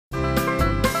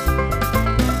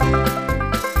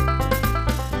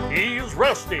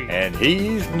Rusty. And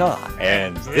he's not.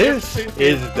 And this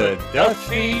is the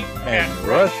Dusty and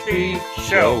Rusty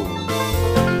Show.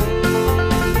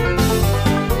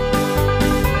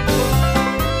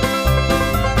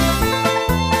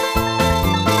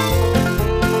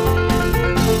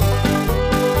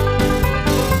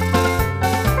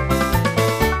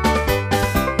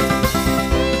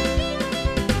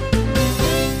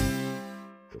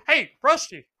 Hey,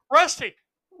 Rusty.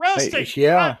 Hey,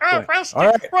 yeah. Rusty, All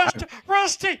right.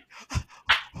 Rusty.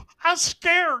 I'm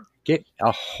scared. Get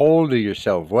a hold of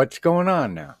yourself. What's going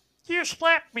on now? You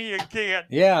slapped me again.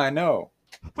 Yeah, I know.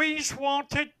 We's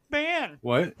wanted men.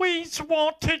 What? We's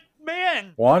wanted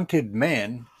men. Wanted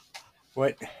men?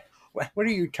 What are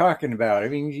you talking about? I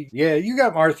mean, yeah, you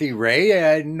got Martha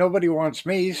Ray. Nobody wants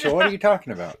me, so what are you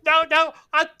talking about? No.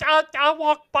 I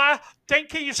walked by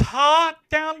Dinky's hut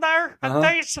down there, and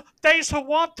there's a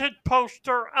wanted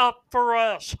poster up for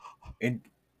us. In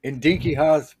Dinky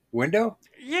Ha's window?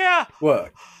 Yeah.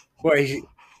 What? What?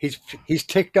 He's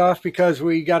ticked off because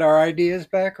we got our ideas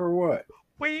back, or what?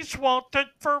 We's wanted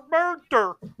for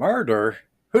murder. Murder?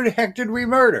 Who the heck did we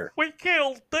murder? We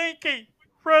killed Dinky.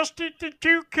 Rusty, did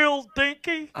you kill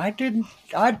Dinky? I didn't.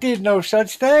 I did no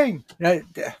such thing. I'm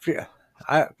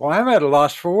at a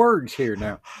loss for words here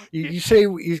now. You say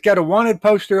he's got a wanted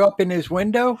poster up in his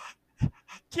window?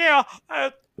 Yeah,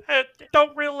 it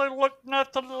don't really look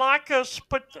nothing like us,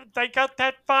 but they got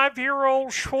that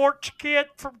 5-year-old Schwartz kid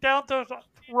from down the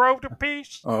road a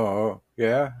piece. Oh,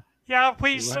 yeah? Yeah,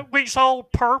 we's all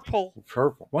purple.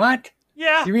 Purple? What?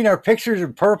 Yeah. You mean our pictures are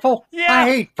purple? Yeah. I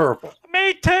hate purple.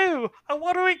 Me too.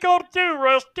 What are we going to do,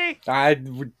 Rusty? I'd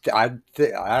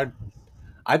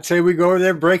say we go over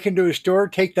there, break into a store,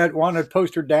 take that wanted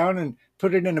poster down, and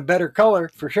put it in a better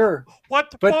color for sure.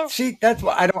 See, that's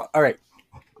what I don't. All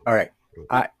right.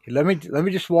 Let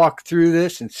me just walk through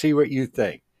this and see what you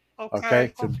think.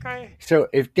 Okay. So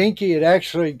if Dinky had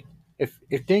actually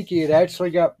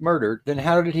got murdered, then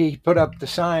how did he put up the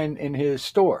sign in his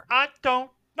store? I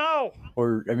don't know.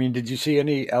 Or, I mean, did you see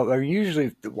any,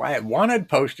 usually wanted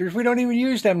posters, we don't even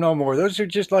use them no more. Those are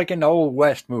just like an Old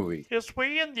West movie. Is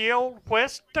we in the Old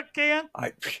West again?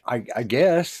 I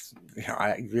guess.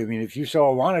 I mean, if you saw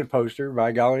a wanted poster,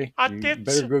 by golly, you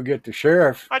better go get the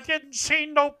sheriff. I didn't see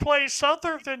no place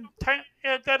other than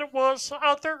that it was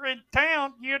other in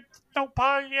town.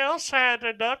 Nobody else had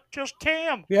it up, just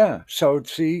him. Yeah, so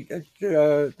see, I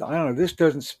don't know, this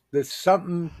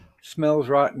something smells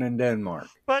rotten in Denmark,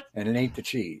 and it ain't the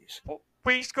cheese.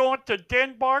 We's going to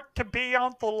Denmark to be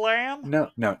on the lam?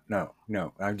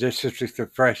 No. I'm just a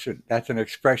expression. That's an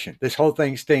expression. This whole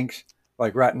thing stinks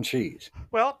like rotten cheese.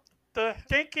 Well, the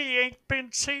Dinky ain't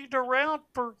been seen around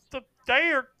for the day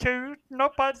or two.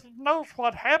 Nobody knows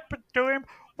what happened to him.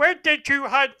 Where did you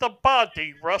hide the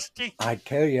body, Rusty? I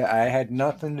tell you, I had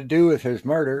nothing to do with his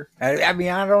murder. I mean,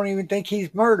 I don't even think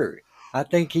he's murdered. I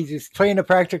think he's just playing a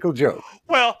practical joke.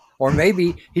 Well, or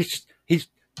maybe he's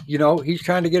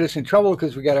trying to get us in trouble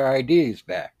because we got our ideas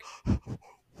back.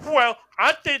 Well,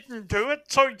 I didn't do it,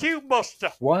 so you must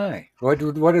have. Why? What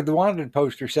did the wanted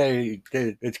poster say?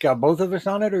 It's got both of us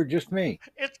on it, or just me?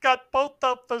 It's got both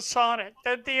of us on it.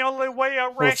 And the only way I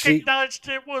recognized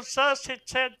it was us. It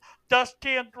said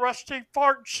Dusty and Rusty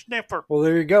Fart Sniffer. Well,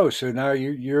 there you go. So now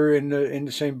you're in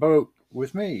the same boat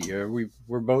with me.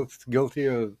 We're both guilty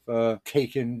of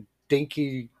taking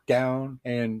Dinky down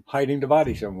and hiding the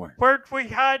body somewhere. Where'd we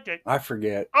hide it? I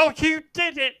forget. Oh, you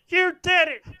did it!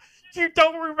 You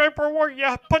don't remember where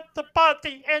you put the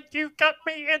body, and you got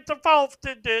me involved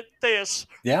in this.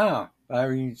 Yeah. I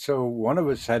mean, so one of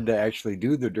us had to actually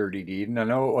do the dirty deed, and I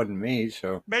know it wasn't me,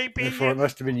 so therefore it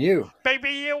must have been you.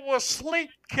 Maybe it was sleep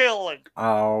killing.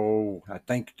 Oh, I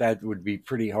think that would be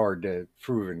pretty hard to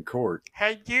prove in court.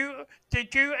 Did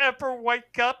you ever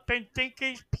wake up in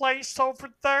Dinky's place over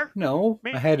there? No,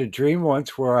 I had a dream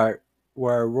once where I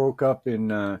woke up in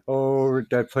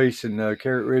that place in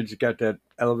Carrot Ridge. Got that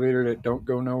elevator that don't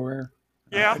go nowhere.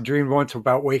 Yeah. I dreamed once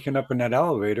about waking up in that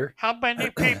elevator. How many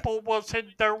people was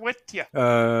in there with you?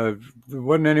 There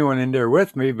wasn't anyone in there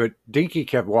with me, but Dinky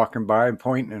kept walking by and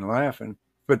pointing and laughing.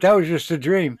 But that was just a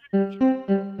dream.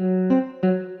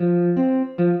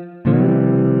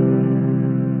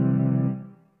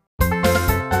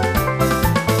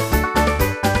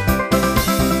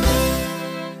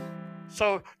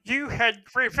 So you had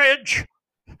revenge.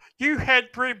 You had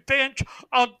revenge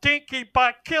on Dinky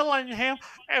by killing him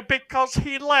because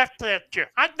he laughed at you.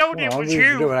 I knowed it was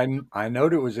you. I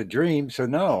knowed it was a dream, so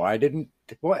no, I didn't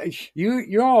what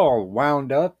you're all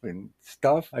wound up and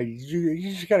stuff. You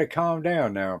just got to calm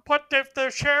down now. What if the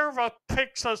sheriff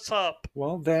picks us up?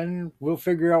 Well, then we'll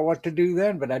figure out what to do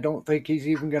then. But I don't think he's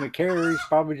even going to care. He's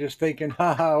probably just thinking,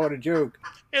 "Ha, what a joke."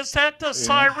 Is that the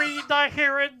siren I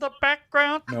hear in the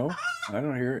background? No, I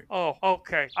don't hear it. Oh,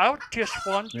 okay. I was just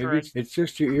wondering. Maybe it's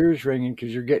just your ears ringing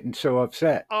because you're getting so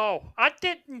upset. Oh, I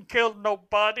didn't kill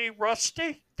nobody,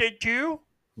 Rusty. Did you?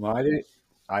 Well,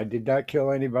 I did not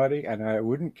kill anybody, and I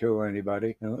wouldn't kill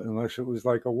anybody unless it was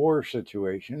like a war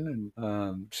situation.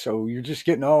 And so you're just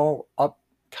getting all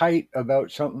uptight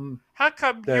about something. How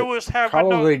come that you was having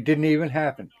probably didn't even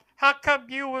happen? How come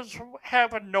you was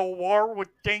having no war with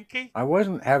Dinky? I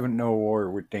wasn't having no war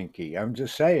with Dinky. I'm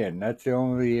just saying that's the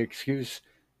only excuse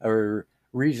or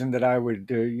reason that I would,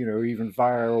 even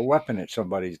fire a weapon at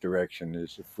somebody's direction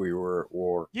is if we were at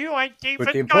war. You ain't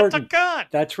even got the gun.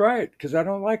 That's right, because I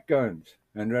don't like guns,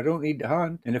 and I don't need to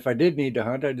hunt. And if I did need to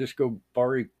hunt, I'd just go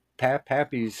borrow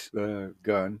Pappy's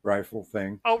gun rifle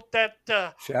thing. Oh, that.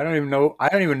 See, I don't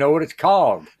even know what it's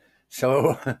called.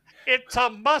 So it's a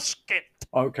musket.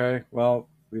 Okay, well,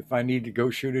 if I need to go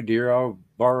shoot a deer, I'll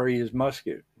borrow his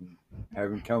musket and have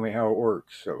him tell me how it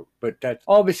works. So, but that's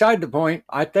all beside the point.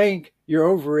 I think you're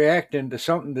overreacting to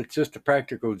something that's just a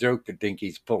practical joke that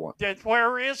Dinky's pulling. Then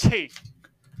where is he?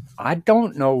 I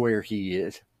don't know where he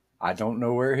is. I don't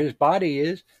know where his body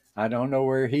is. I don't know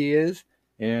where he is.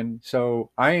 And so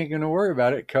I ain't going to worry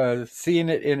about it because seeing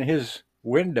it in his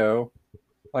window,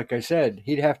 like I said,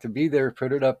 he'd have to be there,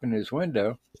 put it up in his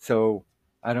window. So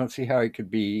I don't see how he could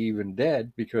be even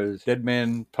dead because dead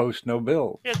men post no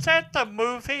bills. Is that the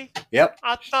movie? Yep,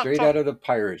 straight out of the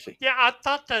piracy. Yeah, I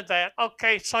thought of that.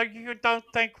 Okay, so you don't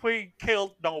think we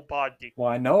killed nobody?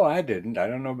 Well, I know I didn't. I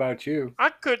don't know about you. I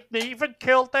couldn't even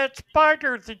kill that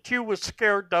spider that you was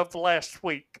scared of last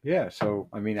week. Yeah, so,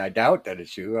 I mean, I doubt that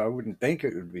it's you. I wouldn't think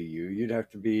it would be you. You'd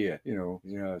have to be,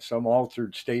 some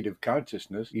altered state of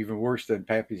consciousness, even worse than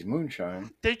Pappy's moonshine.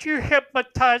 Did you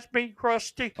hypnotize me,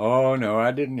 Rusty? Oh, no,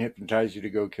 I didn't hypnotize you to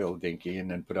go kill Dinky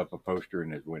and then put up a poster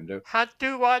in his window. How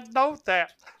do I know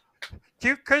that?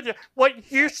 You could,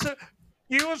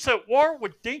 you was at war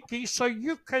with Dinky, so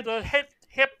you could have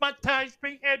hypnotized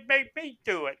me and made me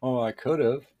do it. Oh, I could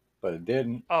have, but it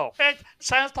didn't. Oh, it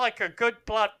sounds like a good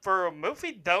plot for a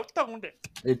movie, though, don't it?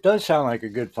 It does sound like a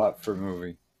good plot for a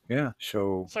movie. Yeah,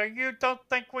 so... So you don't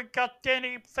think we got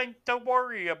anything to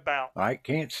worry about? I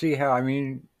can't see how,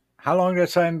 how long that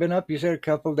sign been up? You said a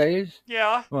couple days?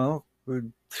 Yeah. Well,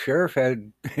 the sheriff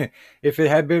had, if it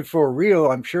had been for real,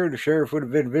 I'm sure the sheriff would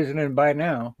have been visiting by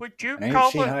now. Would you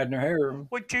hiding her hair.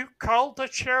 Would you call the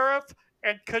sheriff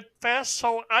and confess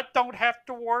so I don't have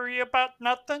to worry about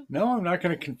nothing? No, I'm not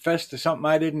going to confess to something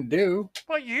I didn't do.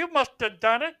 Well, you must have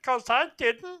done it because I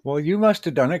didn't. Well, you must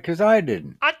have done it because I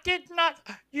didn't. I did not.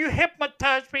 You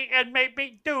hypnotized me and made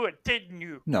me do it, didn't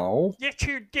you? No. Yes,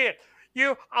 you did.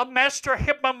 You a master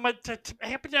hypnotist.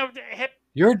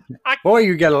 Boy,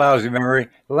 you got a lousy memory.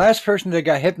 The last person that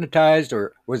got hypnotized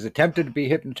or was attempted to be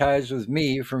hypnotized was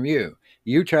me from you.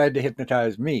 You tried to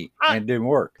hypnotize me and it didn't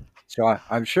work. So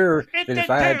I'm sure that if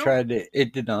I had tried to,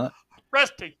 it did not.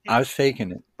 Rusty. I was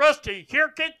faking it. Rusty,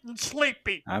 you're getting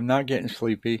sleepy. I'm not getting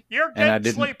sleepy. You're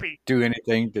getting sleepy.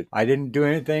 I didn't do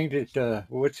anything that,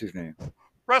 what's his name?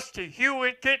 Rusty, you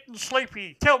were getting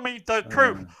sleepy. Tell me the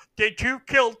truth. Did you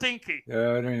kill Dinky? I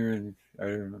don't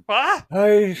know. What?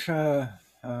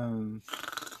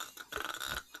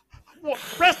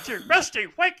 Rusty,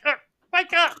 wake up.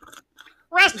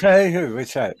 Rusty. Hey,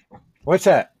 what's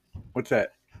that?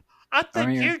 I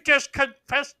think you just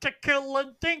confessed to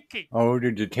killing Dinky. Oh,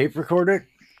 did the tape record it?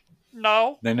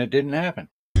 No. Then it didn't happen.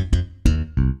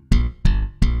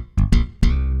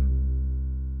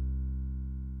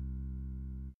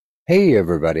 Hey,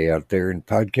 everybody out there in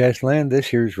podcast land, this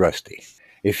here's Rusty.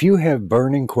 If you have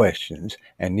burning questions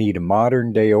and need a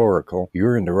modern-day oracle,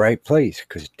 you're in the right place,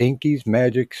 because Dinky's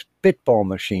magic spitball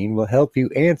machine will help you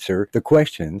answer the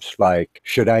questions like,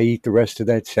 should I eat the rest of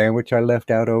that sandwich I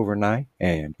left out overnight?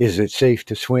 And is it safe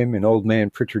to swim in Old Man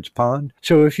Pritchard's pond?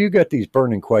 So if you got these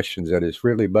burning questions that is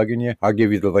really bugging you, I'll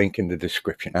give you the link in the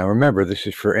description. Now remember, this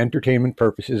is for entertainment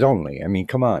purposes only. I mean,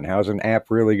 come on, how's an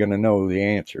app really going to know the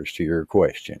answers to your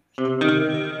question?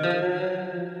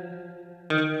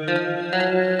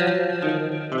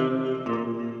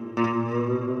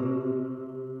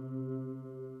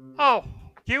 Oh,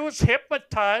 you was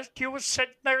hypnotized. You was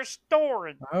sitting there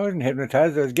snoring. I wasn't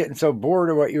hypnotized. I was getting so bored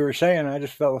of what you were saying, I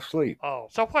just fell asleep. Oh,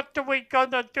 so what are we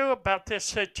gonna do about this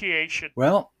situation?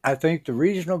 Well, I think a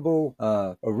reasonable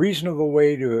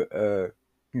way to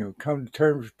come to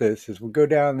terms with this is we'll go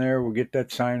down there, we'll get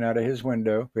that sign out of his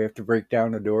window. We have to break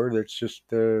down the door. That's just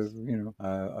a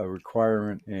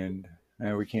requirement, and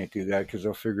we can't do that because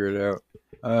they'll figure it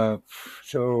out.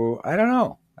 So I don't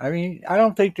know. I mean, I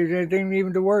don't think there's anything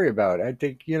even to worry about. I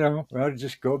think, we'll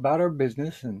just go about our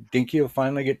business, and Dinky will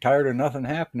finally get tired of nothing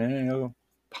happening, and he'll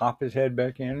pop his head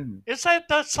back in. Is that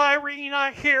the siren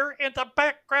I hear in the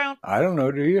background? I don't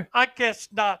know, do you? I guess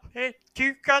not.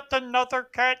 You got another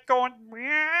cat going meow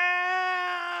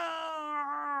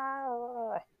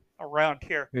around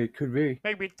here. It could be.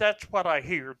 Maybe that's what I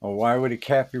hear. Well, why would a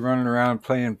cat be running around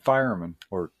playing fireman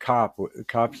or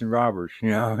cops and robbers?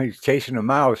 He's chasing a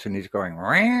mouse and he's going,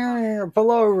 pull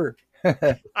over.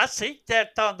 I see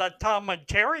that on the Tom and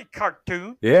Jerry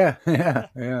cartoon. Yeah.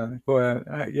 Well,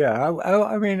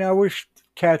 I mean, I wish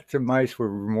cats and mice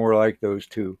were more like those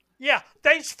two. Yeah,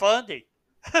 they's funny.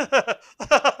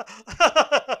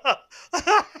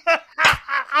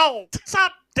 Oh,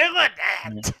 stop doing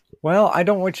that. Well, I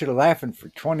don't want you to laughing for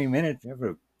 20 minutes. You have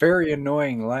a very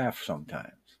annoying laugh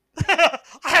sometimes.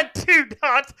 I do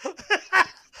not.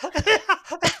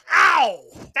 Ow!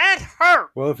 That hurt!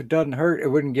 Well, if it doesn't hurt, it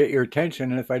wouldn't get your attention.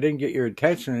 And if I didn't get your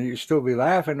attention, you'd still be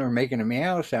laughing or making a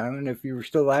meow sound. And if you were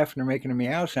still laughing or making a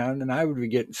meow sound, then I would be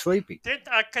getting sleepy. Then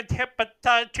I could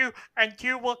hypnotize you, and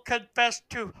you will confess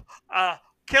to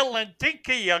killing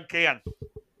Dinky again.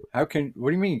 What do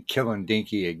you mean killing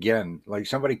Dinky again? Like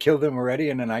somebody killed him already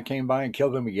and then I came by and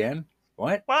killed him again?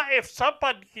 What? Well, if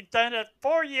somebody done it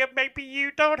for you, maybe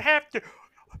you don't have to.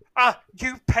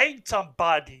 You paid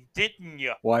somebody, didn't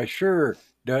you? Why, sure,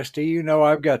 Dusty.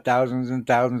 I've got thousands and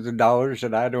thousands of dollars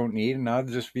that I don't need, and I'll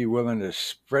just be willing to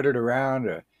spread it around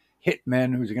a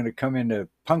hitman who's going to come into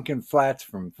Pumpkin Flats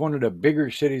from one of the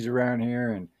bigger cities around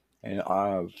here. And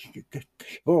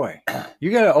boy,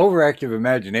 you got an overactive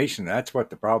imagination. That's what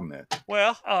the problem is.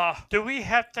 Well, do we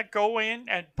have to go in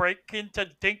and break into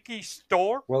Dinky's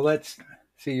store? Well, let's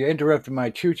see. You interrupted my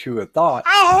choo-choo of thought.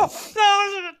 Oh,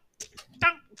 no,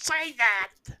 don't say that.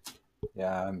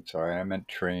 Yeah, I'm sorry. I meant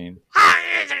train.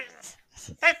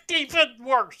 That's even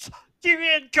worse. You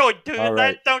enjoy doing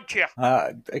that, don't you?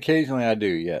 Occasionally I do,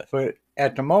 yes. But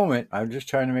at the moment, I'm just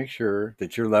trying to make sure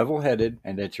that you're level-headed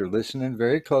and that you're listening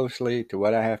very closely to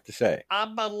what I have to say.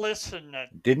 I'm listening.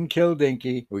 Didn't kill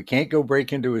Dinky. We can't go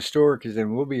break into a store because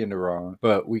then we'll be in the wrong.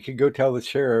 But we could go tell the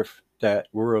sheriff that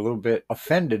we're a little bit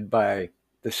offended by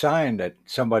the sign that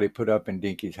somebody put up in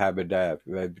Dinky's habadab-do.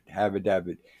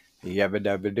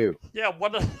 Yeah,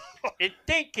 in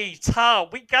Dinky's,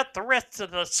 we got the rest of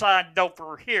the sign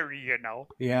over here,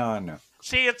 Yeah, I know.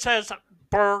 See, it says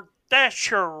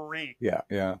Burdashery.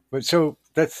 Yeah. But so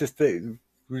that's just the.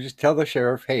 We just tell the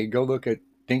sheriff, hey, go look at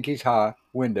Dinky's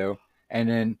window, and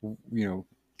then we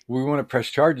want to press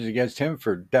charges against him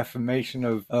for defamation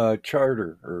of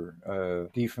charter or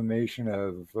defamation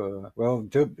of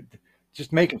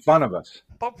just making fun of us.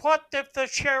 But what if the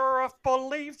sheriff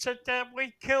believes it that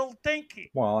we killed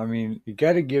Dinky? Well, I mean, you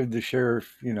got to give the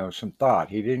sheriff, some thought.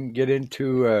 He didn't get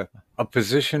into a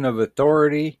position of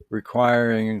authority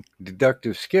requiring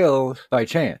deductive skills by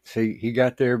chance. He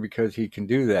got there because he can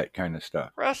do that kind of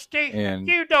stuff. Rusty,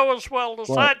 you know as well as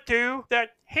I do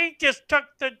that he just took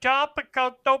the job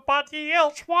because nobody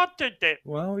else wanted it.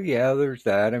 Well, yeah, there's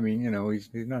that. I mean, he's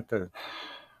not the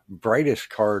brightest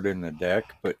card in the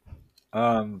deck, but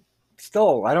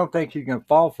still, I don't think he's going to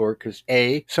fall for it because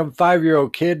some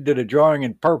 5-year-old kid did a drawing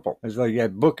in purple. It's like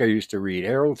that book I used to read,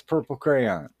 Harold's Purple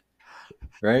Crayon,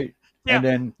 right? Yeah.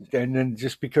 And then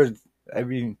just because, I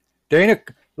mean, let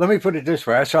me put it this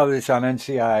way. I saw this on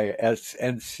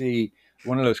NC,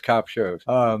 one of those cop shows.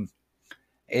 There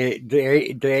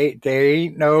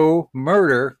ain't no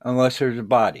murder unless there's a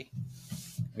body.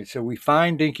 And so we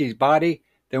find Dinky's body,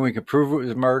 then we can prove it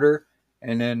was murder.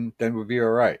 And then we'll be all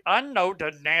right. I know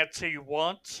the Nancy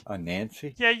once. A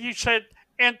Nancy? Yeah, you said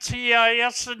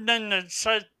NCIS and then it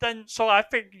said so I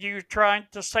figured you were trying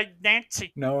to say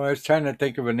Nancy. No, I was trying to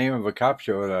think of a name of a cop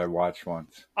show that I watched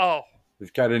once. Oh. It's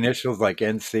got initials like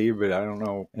NC, but I don't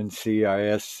know,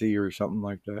 NCISC or something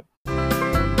like that.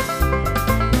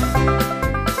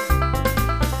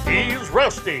 He's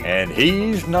Rusty. And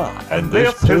he's not. And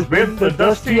this has been the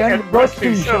Dusty and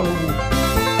Rusty Show.